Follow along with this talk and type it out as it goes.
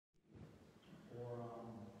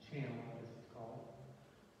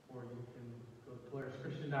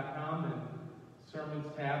christianchristian.com, and Sermons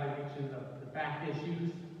tab will get you the back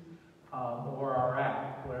issues, or our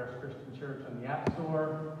app, Polaris Christian Church on the App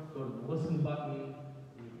Store. Go to the listen button.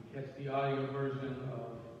 You can catch the audio version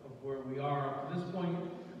of where we are up to this point.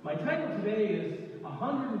 My title today is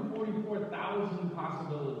 144,000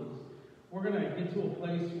 Possibilities. We're going to get to a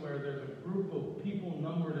place where there's a group of people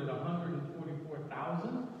numbered at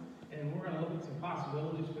 144,000, and we're going to look at some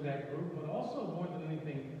possibilities for that group, but also more than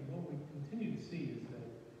anything, what we continue to see is that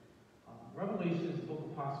Revelation is a book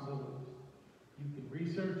of possibilities. You can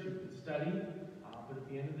research, you can study, but at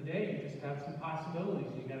the end of the day, you just have some possibilities.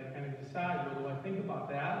 You got to kind of decide, what do I think about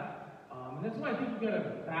that? And that's why I think you got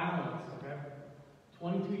to balance. Okay?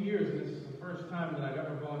 22 years, and this is the first time that I've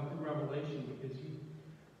ever gone through Revelation, because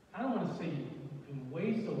I don't want to say you can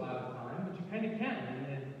waste a lot of time, but you kind of can.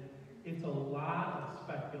 And it's a lot of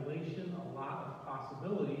speculation, a lot of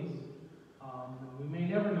possibilities. We may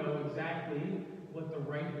never know exactly what the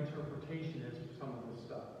right interpretation is for some of this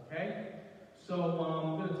stuff, okay? So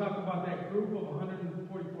I'm going to talk about that group of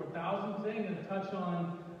 144,000 today. I'm going to touch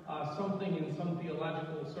on something in some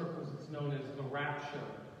theological circles that's known as the rapture.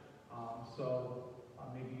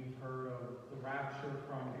 Maybe you've heard of the rapture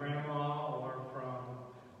from grandma or from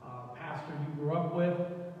pastor you grew up with,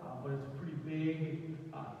 but it's a pretty big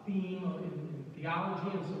theme in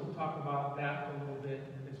theology, and so we'll talk about that a little bit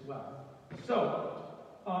as well. So,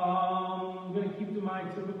 I'm going to keep to my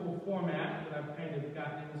typical format that I've kind of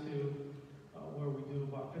gotten into, where we do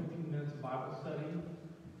about 15 minutes of Bible study,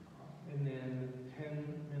 and then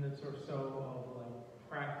 10 minutes or so of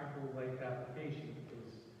practical life application,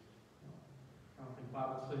 because I don't think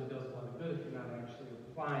Bible study does a lot of good if you're not actually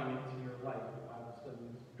applying it to your life. Bible study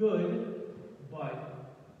is good, but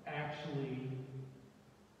actually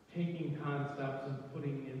taking concepts and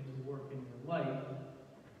putting it to work in your life,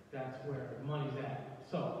 that's where the money's at.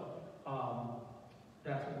 So,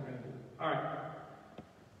 that's what we're going to do. All right.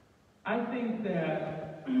 I think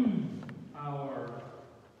that our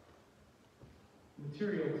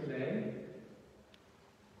material today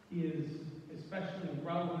is especially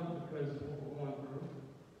relevant because of what we're going through.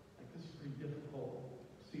 Like, this is a pretty difficult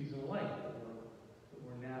season of life that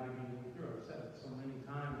we're navigating through. I've said it so many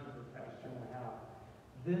times over the past year and a half.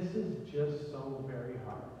 This is just so very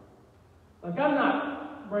hard. Like, I'm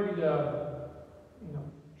not ready to,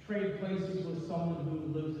 trade places with someone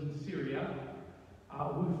who lives in Syria.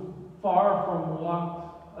 We've far from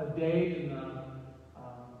walked a day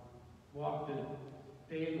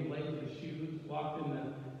in the lake of the shoes, walked in the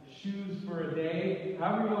shoes for a day.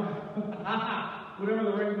 However you want, whatever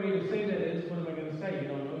the right way to say that is, what am I going to say? You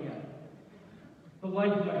don't know yet. The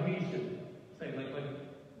life of a Haitian. Say, like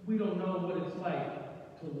we don't know what it's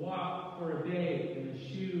like to walk for a day in the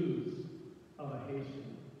shoes of a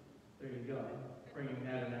Haitian. There you go. Bringing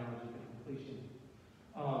that analogy to completion.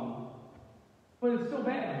 But it's still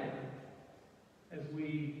bad as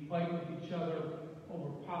we fight with each other over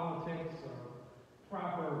politics or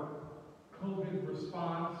proper COVID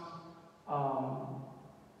response.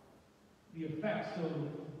 The effects of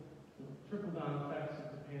trickle-down effects of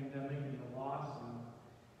the pandemic and the loss,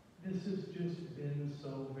 and this has just been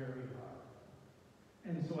so very hard.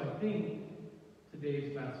 And so I think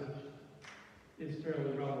today's message is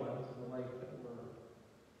fairly relevant to the life that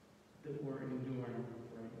we're enduring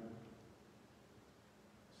right now.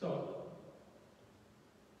 So,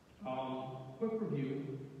 quick review.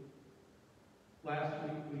 Last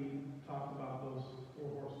week we talked about those 4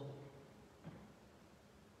 horsemen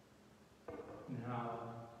and how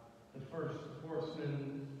the first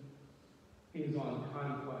horseman is on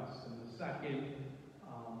conquest, and the second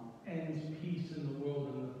ends peace in the world,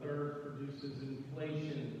 and the third produces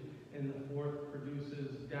inflation, and the fourth produces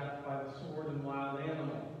death by the sword and wild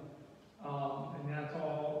animal. And that's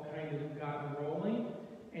all kind of gotten rolling.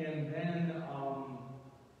 And then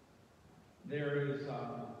there is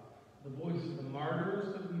the voice of the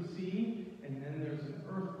martyrs that we see, and then there's an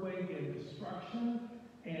earthquake and destruction,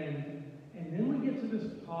 and then we get to this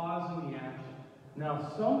pause in the action.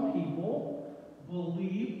 Now, some people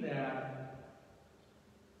believe that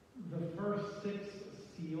the first 6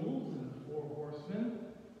 seals and the 4 horsemen,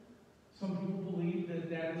 some people believe that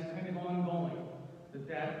that is kind of ongoing,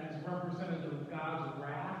 that is representative of God's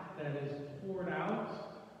wrath that is poured out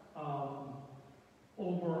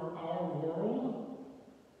over our world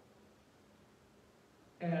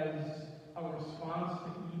as a response to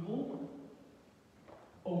evil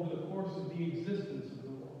over the course of the existence of the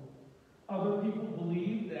world. Other people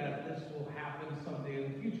believe that this will happen someday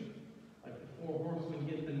in the future. Like the 4 horsemen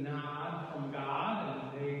get the nod from God and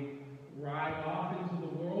they ride off into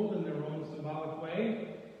the world in their own symbolic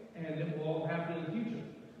way, and it will all happen in the future.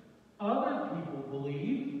 Other people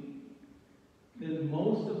believe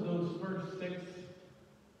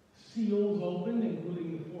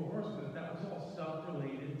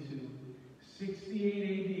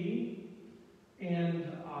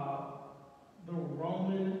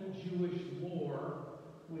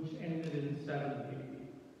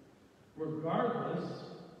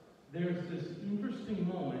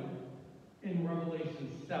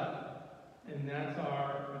Revelation 7. And that's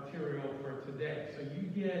our material for today. So you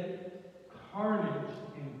get carnage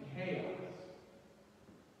and chaos.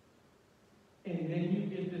 And then you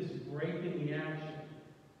get this break in the action.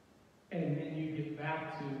 And then you get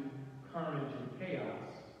back to carnage and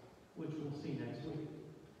chaos, which we'll see next week.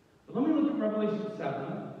 But let me look at Revelation 7,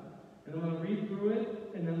 and I'm going to read through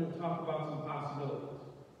it, and then we'll talk about some possibilities.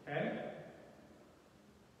 Okay?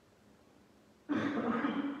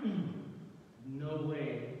 No way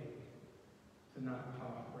to not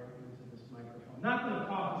cough right into this microphone. Not that a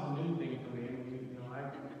cough is a new thing for me. I mean,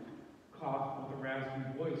 I've coughed with a raspy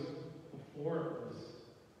voice before it was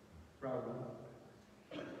relevant.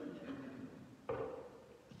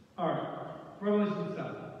 All right, Revelation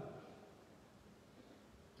 7.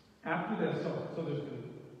 After this, so there's been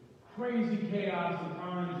crazy chaos and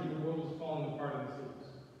carnage, and the world is falling apart in the seas.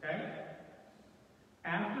 Okay?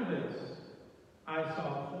 After this, I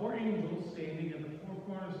saw 4 angels standing at the 4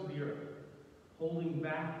 corners of the earth, holding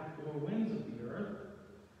back the 4 winds of the earth,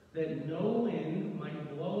 that no wind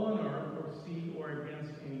might blow on earth or sea or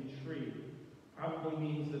against any tree. Probably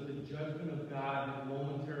means that the judgment of God had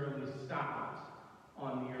momentarily stopped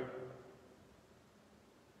on the earth.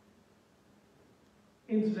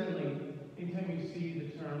 Incidentally, anytime you see the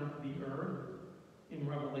term the earth in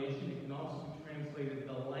Revelation, it can also be translated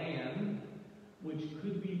the land, which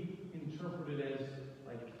could be interpreted as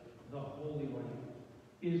like the Holy Land,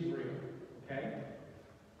 Israel. Okay?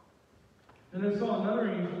 And I saw another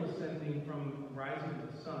angel ascending from the rising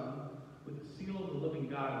of the sun with the seal of the living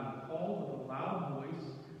God, and he called with a loud voice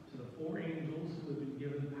to the 4 angels who had been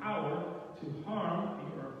given power to harm the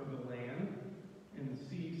earth or the land and the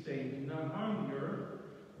sea, saying, "Do not harm the earth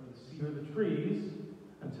or the sea or the trees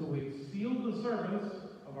until we have sealed the servants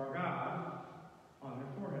of our God on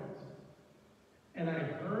their foreheads." And I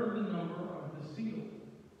heard the number of the sealed,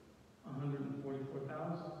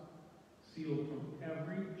 144,000, sealed from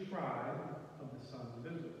every tribe of the sons of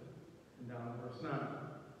Israel. And down in verse 9.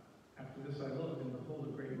 After this I looked, and behold,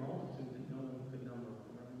 a great multitude that no one could number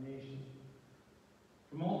from every nation,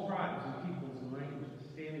 from all tribes and peoples and languages,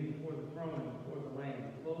 standing before the throne and before the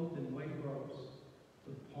Lamb, clothed in white robes,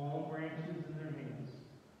 with palm branches in their hands,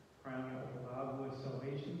 crying out with a loud voice,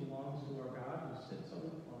 "Salvation belongs to our God who sits on the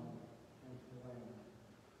throne and to the Lamb."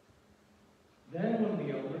 Then one of the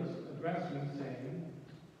elders addressed me, saying,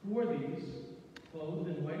 "Who are these, clothed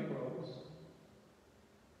in white robes,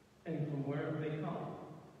 and from where have they come?"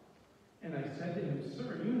 And I said to him,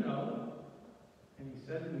 "Sir, you know." And he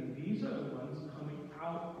said to me, "These are the ones coming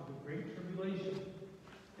out of the great tribulation.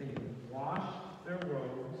 They have washed their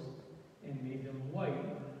robes and made them white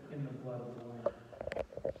in the blood of the Lamb."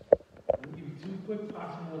 I'll give you 2 quick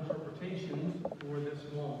possible interpretations for this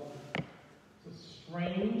moment. It's a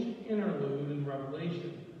strange interlude in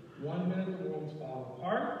Revelation. 1 minute the world's falling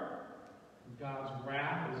apart, and God's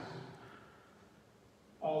wrath is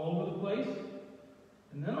all over the place.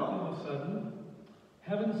 And then all of a sudden,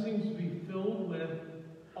 heaven seems to be filled with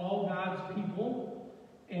all God's people,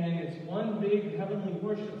 and it's one big heavenly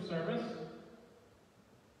worship service,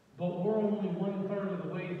 but we're only 1/3 of the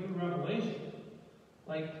way through Revelation.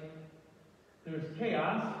 Like, there's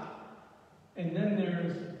chaos, and then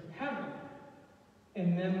there's heaven,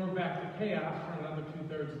 and then we're back to chaos for another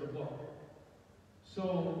 2/3 of the book.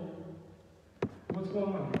 So, what's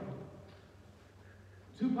going on here?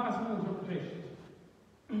 2 possible interpretations.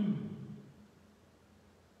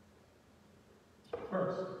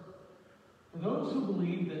 First, for those who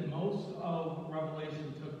believe that most of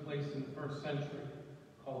Revelation took place in the 1st century,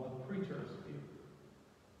 called the preterist period,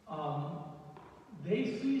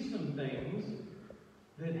 they see some things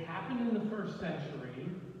that happened in the 1st century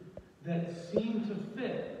that seem to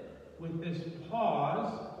fit with this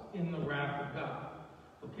pause in the wrath of God.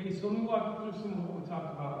 Okay, so let me walk you through some of what we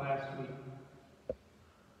talked about last week.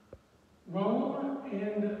 Rome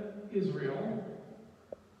and Israel,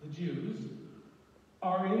 the Jews,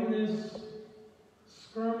 are in this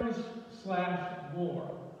skirmish/war.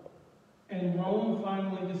 And Rome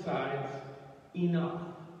finally decides, enough.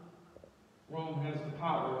 Rome has the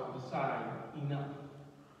power to decide, enough.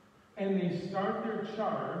 And they start their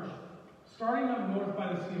charge, starting up north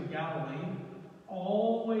by the Sea of Galilee,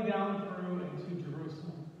 all the way down through into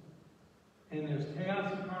Jerusalem. And there's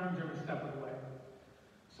chaos and carnage every step of the way.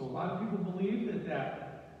 So a lot of people believe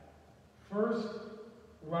that first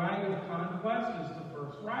ride of conquest is the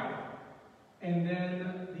first ride. And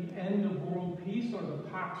then the end of world peace, or the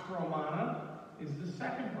Pax Romana, is the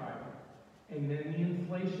second ride. And then the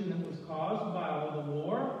inflation that was caused by all the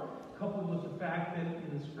war, coupled with the fact that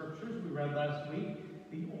in the scriptures we read last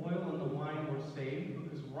week, the oil and the wine were saved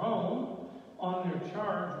because Rome on their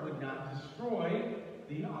charge would not destroy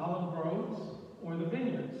the olive groves or the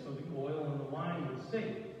vineyards, so the oil and the wine was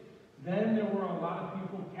safe. Then there were a lot of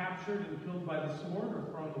people captured and killed by the sword or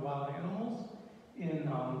thrown to wild animals in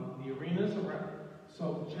the arenas around.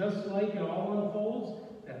 So just like it all unfolds,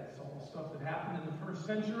 that's all stuff that happened in the first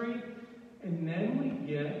century. And then we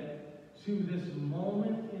get to this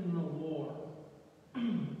moment in the war.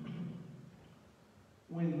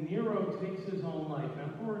 When Nero takes his own life,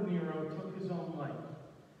 Emperor Nero took his own life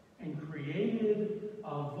and created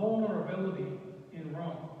a vulnerability in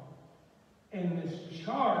Rome. And this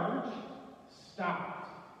charge stopped,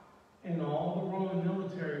 and all the Roman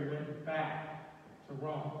military went back to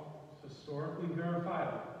Rome. It's historically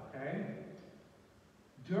verifiable, okay?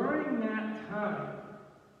 During that time,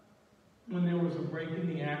 when there was a break in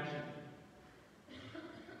the action,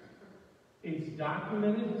 it's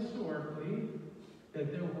documented historically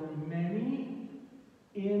that there were many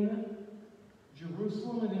in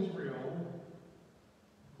Jerusalem and Israel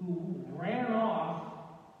who ran off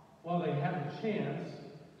while they had the chance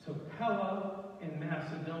to Pella in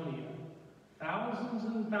Macedonia. Thousands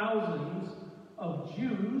and thousands of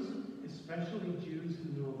Jews, especially Jews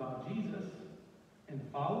who knew about Jesus and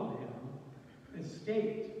followed him,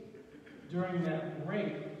 escaped during that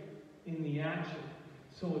break in the action.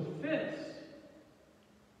 So it fits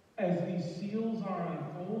as these seals are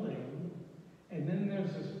unfolding, and then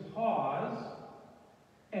there's this pause,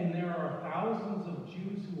 and there are thousands of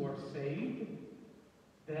Jews who are saved.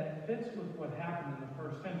 That fits with what happened in the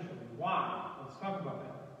first century. Why? Let's talk about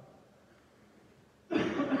that.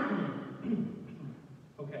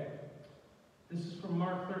 Okay. This is from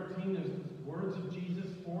Mark 13. There's the words of Jesus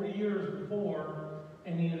 40 years before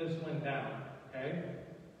any of this went down. Okay?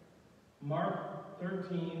 Mark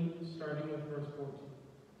 13, starting with verse 14.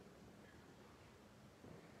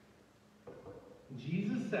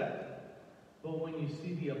 Jesus said, "But when you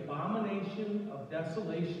see the abomination of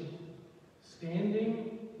desolation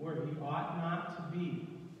standing where he ought not to be,"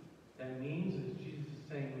 that means, as Jesus is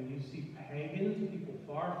saying, when you see pagans, people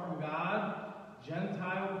far from God,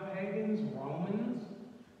 Gentile pagans, Romans,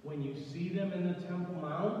 when you see them in the Temple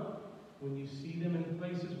Mount, when you see them in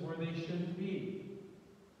places where they shouldn't be,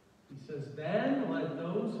 he says, "Then let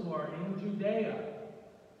those who are in Judea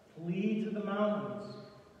flee to the mountains.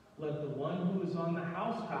 Let the one who is on the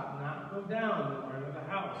housetop not go down or enter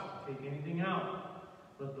the house to take anything out.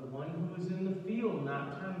 Let the one who is in the field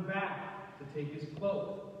not turn back to take his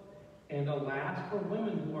cloak. And alas for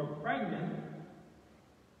women who are pregnant,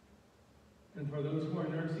 and for those who are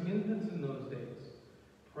nursing infants in those days.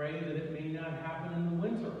 Pray that it may not happen in the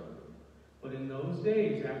winter. But in those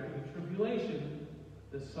days, after the tribulation,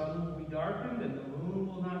 the sun will be darkened and the moon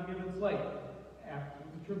will not give its light. After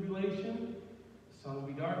the tribulation, the sun will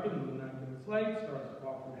be darkened, the moon will not give its light, stars will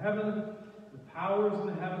fall from heaven, the powers in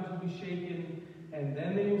the heavens will be shaken, and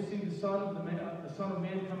then they will see the Son of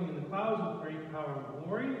Man coming in the clouds with great power and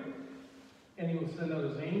glory. And he will send out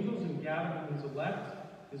his angels and gather his elect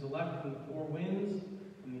from the four winds,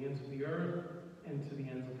 from the ends of the earth, and to the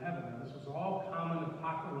ends of heaven." And this was all common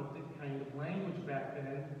apocalyptic kind of language back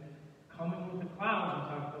then. Coming with the clouds, we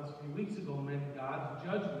talked about this a few weeks ago, meant God's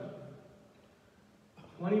judgment.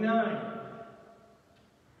 29.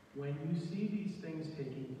 When you see these things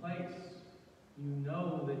taking place, you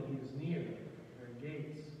know that he is near their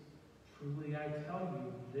gates. Truly I tell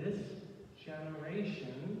you, this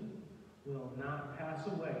generation will not pass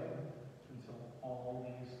away until all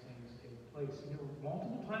these things take place. And there were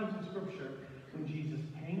multiple times in Scripture when Jesus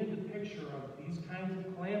painted the picture of these kinds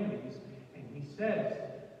of calamities, and he says,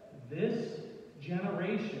 this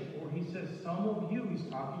generation, or he says, some of you, he's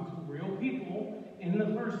talking to real people in the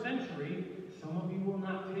first century, some of you will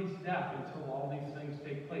not taste death until all these things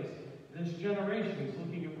take place. This generation, he's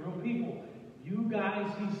looking at real people. You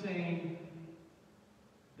guys, he's saying,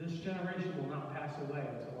 this generation will not pass away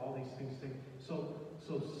until all these things take place.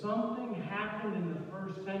 So something happened in the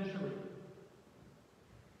first century.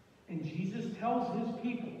 And Jesus tells his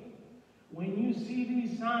people, when you see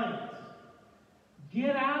these signs,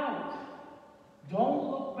 get out. Don't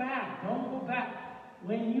look back. Don't go back.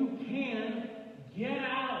 When you can, get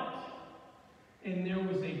out. And there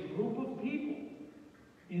was a group of people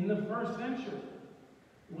in the first century.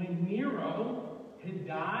 When Nero had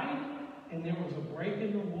died and there was a break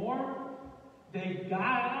in the war, they got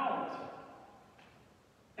out.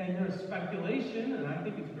 And there's speculation, and I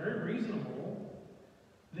think it's very reasonable,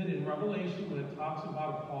 that in Revelation, when it talks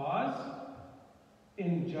about a pause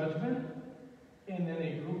in judgment, and then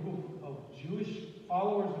a group of Jewish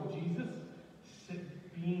followers of Jesus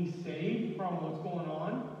being saved from what's going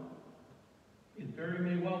on, it very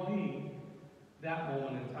may well be that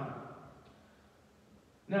moment in time.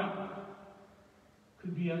 Now,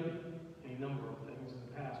 could be a number of things in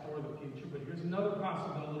the past or the future, but here's another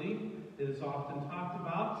possibility that is often talked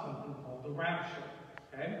about, something called the rapture.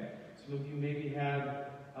 Okay? Some of you maybe had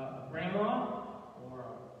a grandma or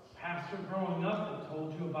a pastor growing up that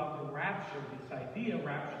told you about the rapture, this idea,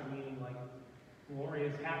 rapture meaning like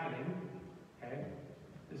glorious happening. Okay?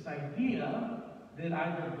 This idea that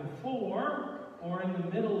either before or in the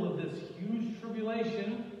middle of this huge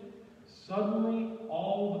tribulation, suddenly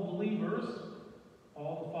all the believers,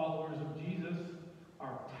 all the followers of Jesus,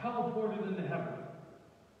 are teleported into heaven.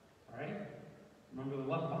 All right? Remember the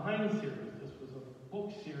Left Behind series? This was a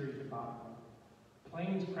book series about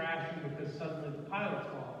planes crashing because suddenly the pilot's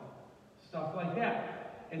gone. Stuff like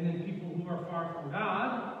that. And then people who are far from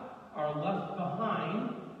God are left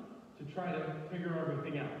behind to try to figure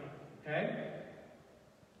everything out. Okay?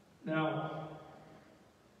 Now,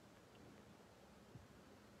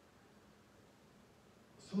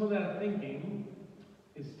 some of that thinking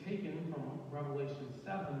is taken from Revelation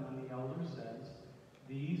 7 when the elder says,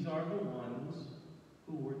 these are the ones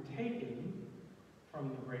who were taken from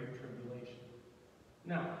the Great Tribulation.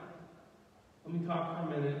 Now, let me talk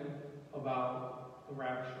for a minute about the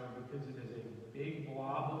rapture because it is a big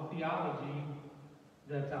blob of theology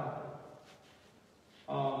that's out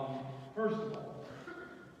there. First of all,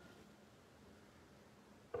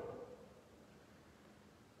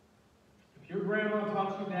 if your grandma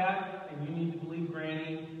taught you that and you need to believe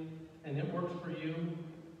Granny and it works for you,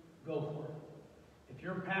 go for it. If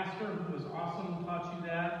your pastor who was awesome taught you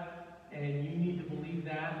that and you need to believe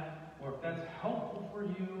that, or if that's helpful for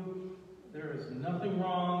you, there is nothing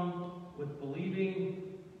wrong with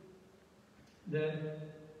believing that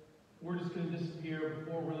we're just going to disappear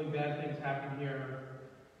before really bad things happen here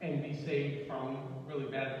and be saved from really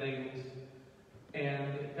bad things.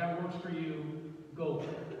 And if that works for you, go for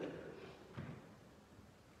it.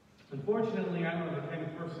 Unfortunately, I don't have the kind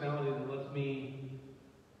of personality that lets me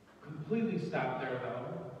completely stop there,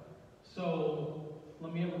 though. So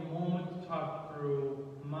let me have a moment to talk through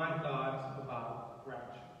my thoughts about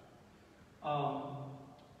rapture.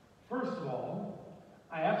 First of all,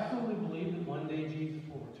 I absolutely believe that one day Jesus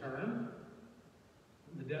will return,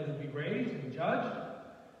 the dead will be raised and judged,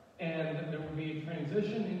 and there will be a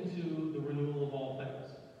transition into the renewal of all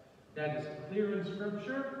things. That is clear in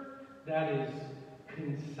Scripture. That is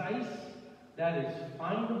concise. That is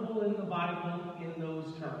findable in the Bible in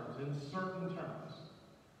those terms, in certain terms.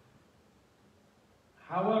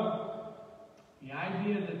 However, the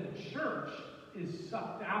idea that the church is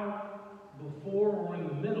sucked out before or in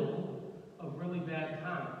the middle of really bad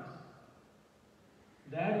times,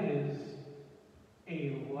 that is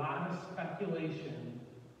a lot of speculation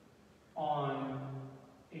on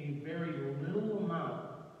a very little amount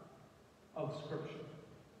of Scripture.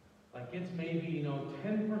 Like it's maybe,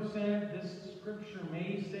 10%, this Scripture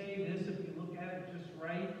may say this if you look at it just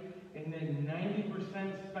right, and then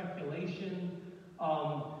 90% speculation.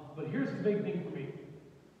 But here's the big thing for me.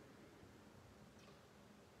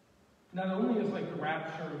 Not only is like the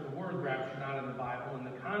rapture, the word rapture not in the Bible, and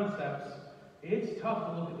the concepts, it's tough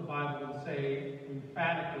to look at the Bible and say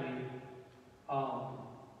emphatically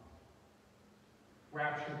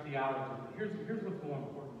rapture theology. Here's what's more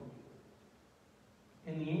important.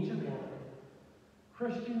 In the ancient world,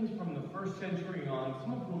 Christians from the first century on,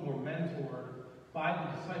 some of whom were mentored by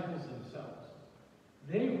the disciples themselves,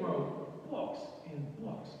 they wrote books and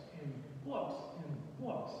books and books and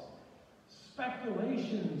books,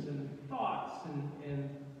 speculations and thoughts and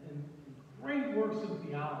great works of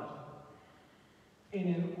theology. And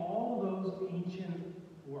in all those ancient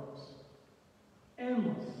works,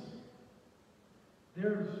 endless,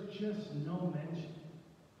 there's just no mention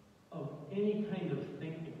of any kind of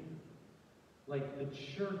thinking like the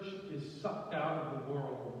church is sucked out of the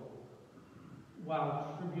world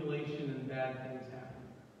while tribulation and bad things happen,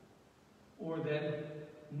 or that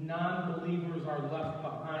non-believers are left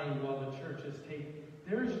behind while the church is taken.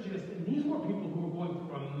 There's just, and these were people who were going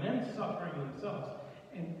through immense suffering themselves,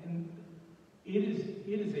 and it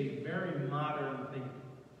is a very modern thing.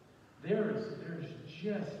 There's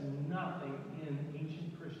just nothing in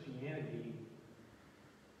ancient Christianity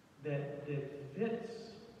that fits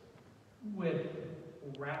with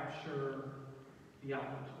rapture theology.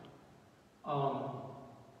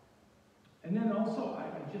 And then also, I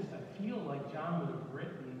feel like John would have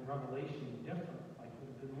written Revelation different. Like it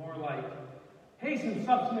would have been more like, hey, some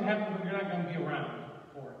stuff's going to happen, but you're not going to be around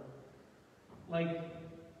for it. Like,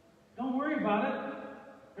 don't worry about it.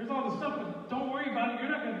 There's all this stuff, but don't worry about it. You're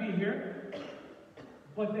not going to be here.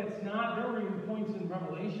 But that's not, there are even points in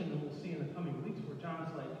Revelation that we'll see in the coming weeks where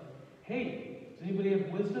John's like, hey, Does anybody have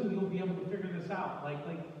wisdom? You'll be able to figure this out.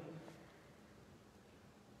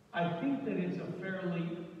 I think that it's a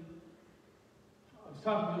fairly, I was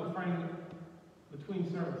talking to a friend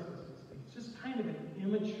between services. It's just kind of an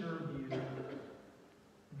immature view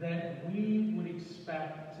that we would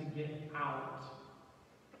expect to get out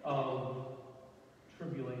of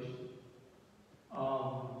tribulation.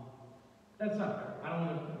 That's not fair. I don't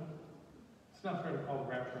know. It's not fair to call the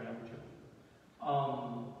rapture an amateur.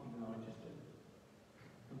 Even though I just did.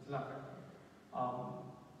 It's not fair.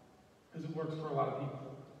 Because it works for a lot of people.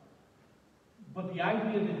 But the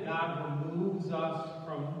idea that God removes us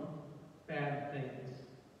from bad things,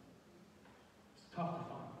 it's tough to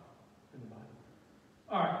find in the Bible.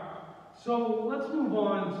 All right. So let's move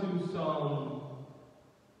on to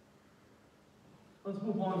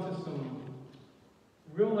some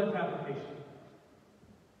real life application.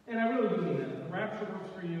 And I really do mean that. If the rapture works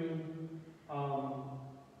for you,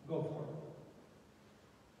 go for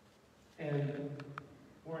it. And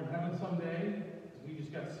we're in heaven someday. We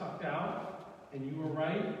just got sucked out, and you were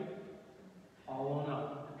right. I'll own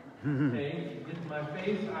up. Okay? You get to my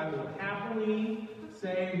face, I will happily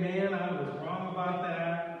say, man, I was wrong about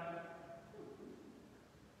that.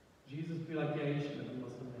 Jesus be like, yeah, you should have been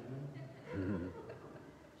listening to him.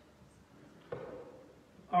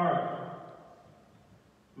 All right.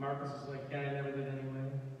 Marcus is like, yeah, I never did anyway.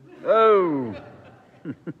 Oh!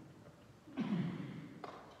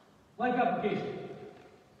 Life application.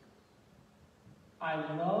 I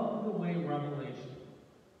love the way Revelation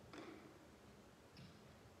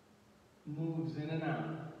moves in and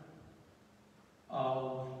out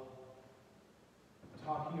of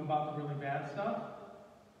talking about the really bad stuff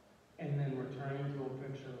and then returning to a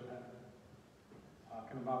picture of heaven.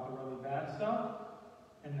 Talking about the really bad stuff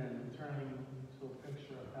and then returning to a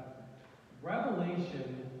picture of heaven.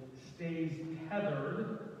 Revelation stays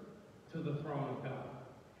tethered to the throne of God.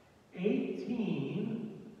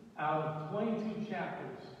 18 out of 22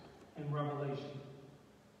 chapters in Revelation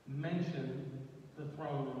mention the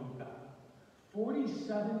throne room of God.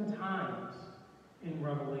 47 times in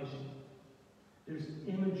Revelation, there's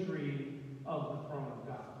imagery of the throne of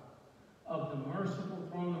God, of the merciful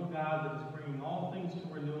throne of God that is bringing all things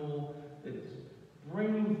to renewal, that is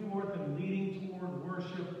bringing forth and leading toward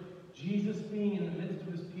worship, Jesus being in the midst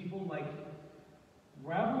of his people. Like,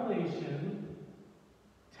 Revelation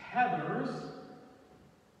tethers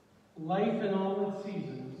life in all its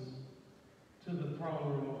seasons to the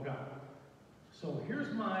throne room of God. So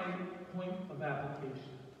here's my point of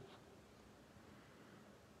application.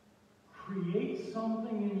 Create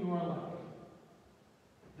something in your life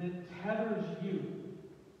that tethers you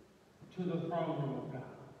to the throne room of God.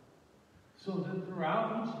 So that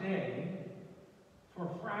throughout each day, for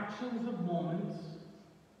fractions of moments,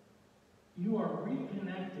 you are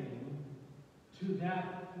reconnecting to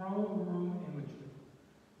that throne room imagery.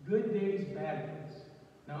 Good days, bad days.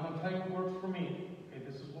 Now I'm going to tell you what works for me. Okay,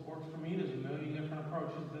 this is what works for me. There's a million different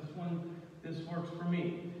approaches. This works for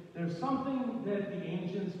me. There's something that the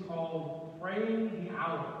ancients called praying the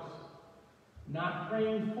hours. Not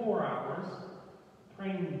praying 4 hours,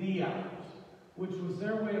 praying the hours. Which was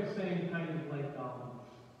their way of saying kind of like,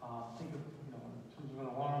 think of, in terms of an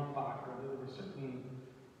alarm clock, or there were certain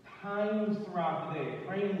times throughout the day,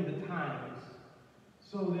 praying the times,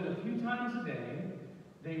 so that a few times a day,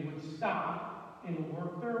 they would stop and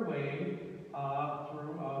work their way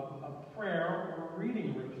through a prayer or a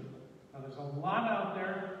reading ritual. Now, there's a lot out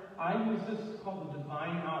there. I use this called the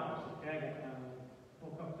divine hours. Okay, I got my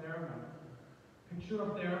book up there, my picture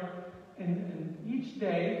up there, and each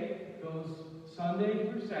day goes Sunday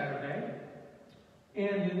through Saturday,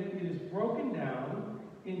 and it is broken down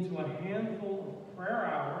into a handful of prayer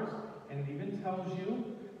hours, and it even tells you,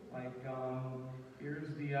 like, here's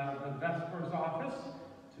the Vespers office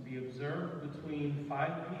to be observed between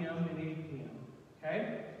 5 p.m. and 8 p.m. Okay?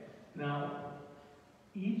 Now,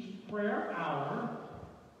 each prayer hour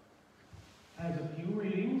has a few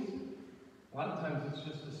readings. A lot of times it's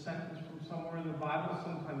just a sentence from somewhere in the Bible.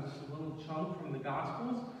 Sometimes it's a little chunk from the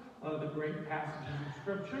Gospels. A lot of the great passages of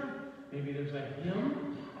Scripture. Maybe there's a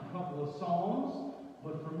hymn, a couple of psalms.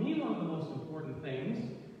 But for me, one of the most important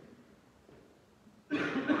things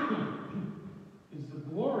is the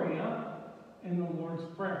Gloria and the Lord's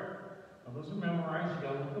Prayer. Now, those are memorized. You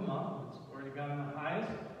got to look them up. It's glory to God in the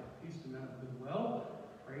highest, peace to men of goodwill.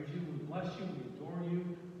 Praise you, we bless you, we adore you,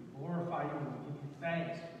 we glorify you, and we give you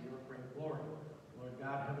thanks for your great glory. Lord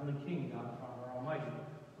God, Heavenly King, God the Father Almighty,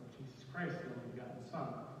 Lord Jesus Christ, the only begotten Son,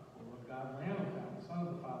 Lord God, Lamb of God, the Son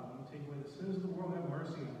of the Father, you take away the sins of the world, have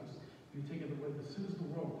mercy on us. You take away the sins of the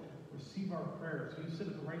world, receive our prayers. You sit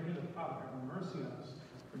at the right hand of the Father, have mercy on us.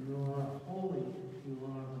 For you alone are holy, you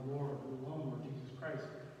alone are the Lord, you alone, Lord Jesus Christ,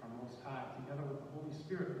 are most high, together with the Holy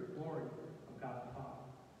Spirit, the glory of God the Father.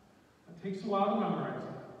 It takes a while to memorize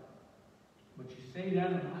that. But you say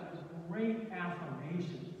that in light of great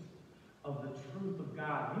affirmations of the truth of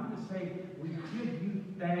God. Even to say, we give you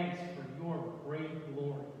thanks for your great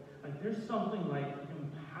glory. Like there's something like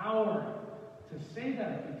empowering to say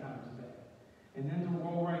that a few times a day. And then to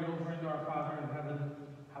roll right over into our Father in heaven,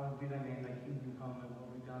 hallowed be thy name, thy kingdom come, and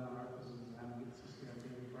will be done on earth as it is in heaven. Give us this day our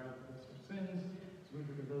daily bread, forgive us our sins, as we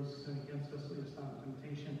forgive those who sin against us, lead us not into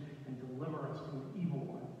temptation, and deliver us from the evil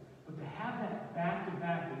one. But to have that back to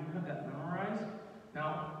back, and you have that memorized,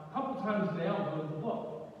 now, a couple times a day I'll go to the book,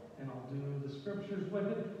 and I'll do the scriptures with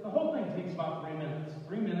it. The whole thing takes about 3 minutes.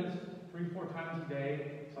 3 minutes, 3-4 times a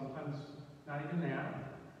day, sometimes not even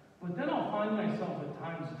that. But then I'll find myself at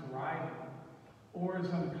times driving, or as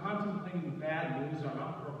I'm contemplating bad news, or I'm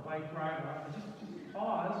out for a bike ride, or I just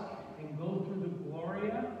pause and go through the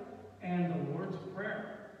Gloria and the Lord's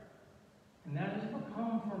Prayer. And that has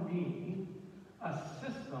become for me a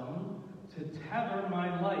system to tether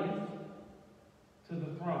my life to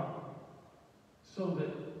the throne. So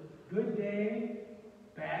that good day,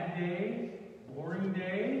 bad day, boring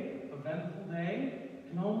day, eventful day,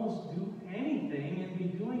 can almost do anything and be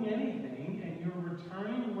doing anything, and you're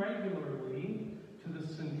returning regularly to the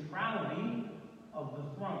centrality of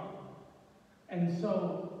the throne. And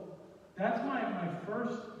so that's my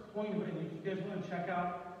first point of it. And if you guys want to check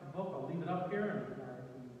out the book, I'll leave it up here,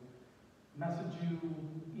 and message you,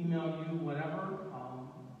 email you, whatever,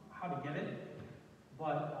 how to get it.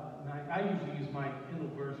 But I usually use my Kindle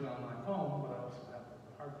version on my phone, but I also have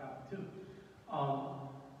a hard copy too.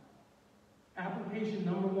 Application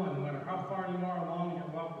number one, no matter how far you are along in your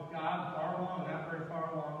walk with God, far along, not very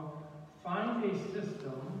far along, find a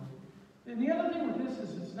system. And the other thing with this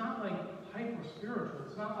is it's not like hyper-spiritual.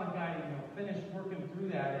 It's not like I finished working through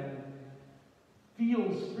that and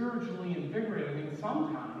feel spiritually invigorated. I mean,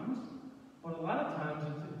 sometimes, but a lot of times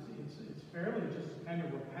it's fairly just kind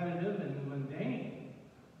of repetitive and mundane.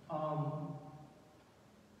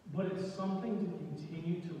 But it's something to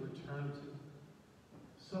continue to return to.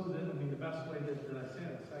 So that, I mean, the best way that I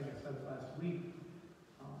said last week,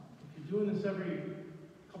 if you're doing this every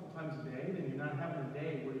couple times a day, then you're not having a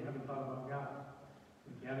day where you haven't thought about God.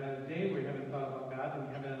 If you haven't had a day where you haven't thought about God, then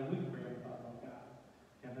you haven't had a week where you haven't thought about God.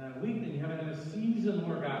 If you haven't had a week, then you haven't had a season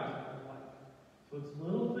where God's in your life. So it's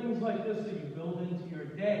little things like this that you build into your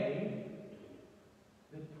day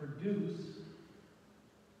that produce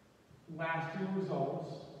lasting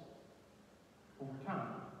results over time.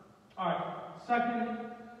 All right, second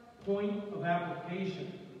point of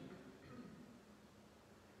application.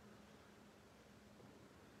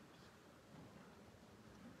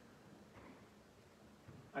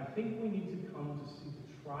 I think we need to come to see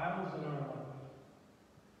the trials in our life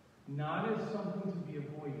not as something to be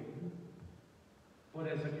avoided, but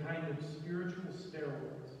as a kind of spiritual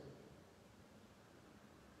steroids.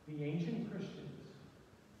 The ancient Christians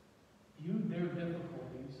viewed their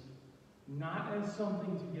difficulties not as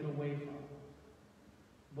something to get away from,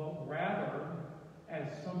 but rather as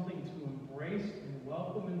something to embrace and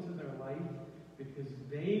welcome into their life, because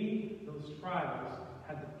those trials,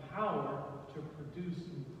 had the power to produce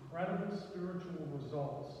incredible spiritual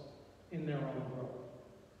results in their own growth.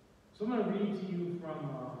 So I'm going to read to you from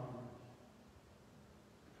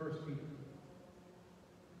 1 Peter.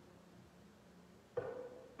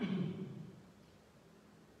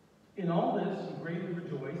 In all this you greatly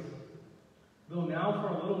rejoice, though now for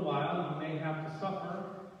a little while you may have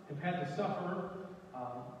had to suffer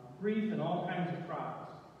grief and all kinds of trials.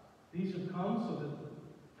 These have come so that the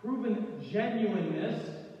proven genuineness.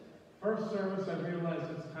 First service, I realized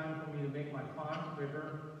it's time for me to make my font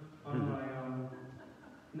bigger on my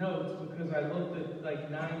notes, because I looked at like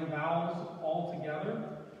 9 vowels all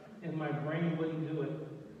together, and my brain wouldn't do it.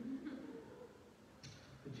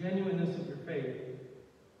 The genuineness of your faith,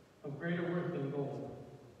 of greater worth than gold,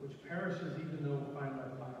 which perishes even though refined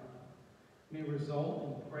by fire, may result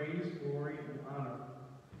in praise, glory, and honor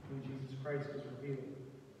when Jesus Christ is revealed.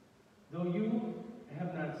 Though you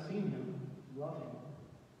have not seen him, love him.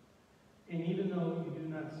 And even though you do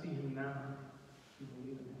not see him now, you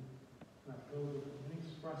believe in him, not filled with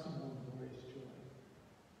inexpressible and glorious joy.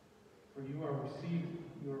 For you are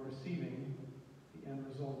receiving the end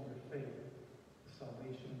result of your faith, the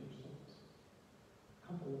salvation of your souls. A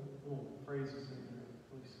couple little phrases in there that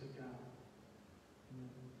really stick out.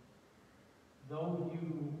 Though you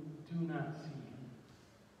do not see him,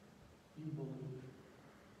 you believe.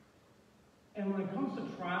 And when it comes to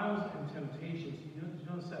trials and temptations, you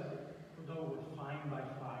notice that though refined by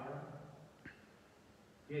fire,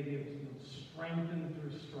 The idea of strengthened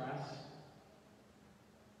through stress.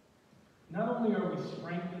 Not only are we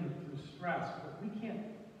strengthened through stress, but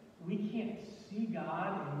we can't see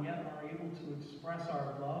God and yet are able to express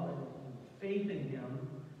our love and faith in Him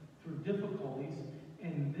through difficulties.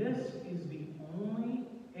 And this is the only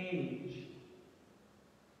age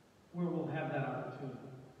where we'll have that opportunity.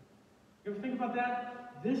 You ever think about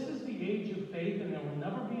that? This is the age of faith, and there will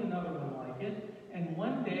never be another one like it. And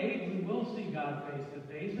one day we will see God face to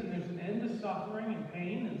face, and there's an end to suffering and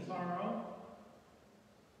pain and sorrow.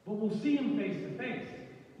 But we'll see Him face to face.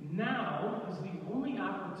 Now is the only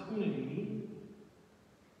opportunity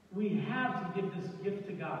we have to give this gift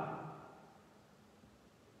to God.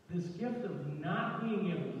 This gift of not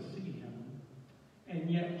being able to see Him,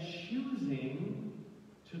 and yet choosing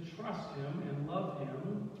to trust Him and love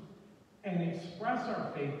Him and express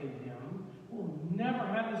our faith in Him. We'll never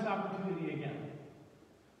have this opportunity again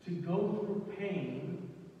to go through pain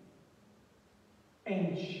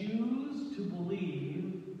and choose to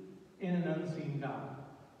believe in an unseen God.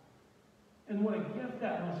 And what a gift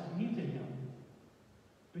that must be to Him.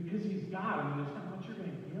 Because He's God. I mean, there's not much you're going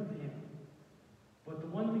to give Him. But the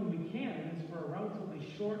one thing we can, and it's for a relatively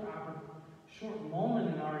short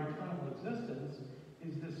moment in our eternal existence,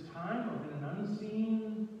 is this time of an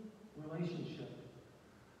unseen relationship.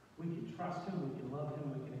 We can trust Him, we can love Him,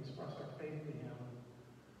 we can express our faith to Him,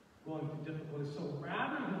 going through difficulties. So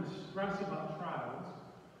rather than stress about trials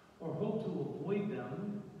or hope to avoid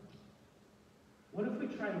them, what if we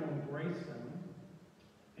try to embrace them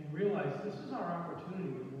and realize this is our opportunity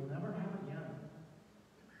that we'll never have again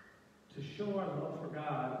to show our love for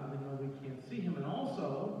God even though we can't see Him? And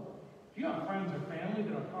also, if you have friends or family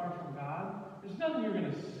that are far from God, there's nothing you're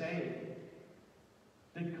going to say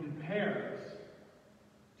that compares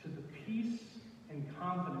to the peace and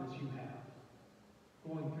confidence you have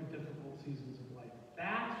going through difficult seasons of life.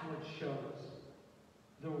 That's what shows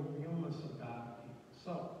the realness of God to people.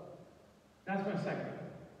 So, that's my second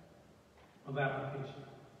of application,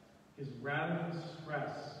 is rather than stress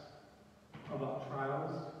about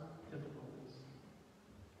trials, difficulties,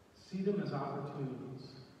 see them as opportunities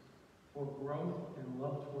for growth and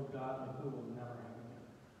love toward God that we will never have again.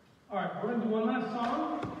 All right, we're going to do one last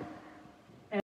song.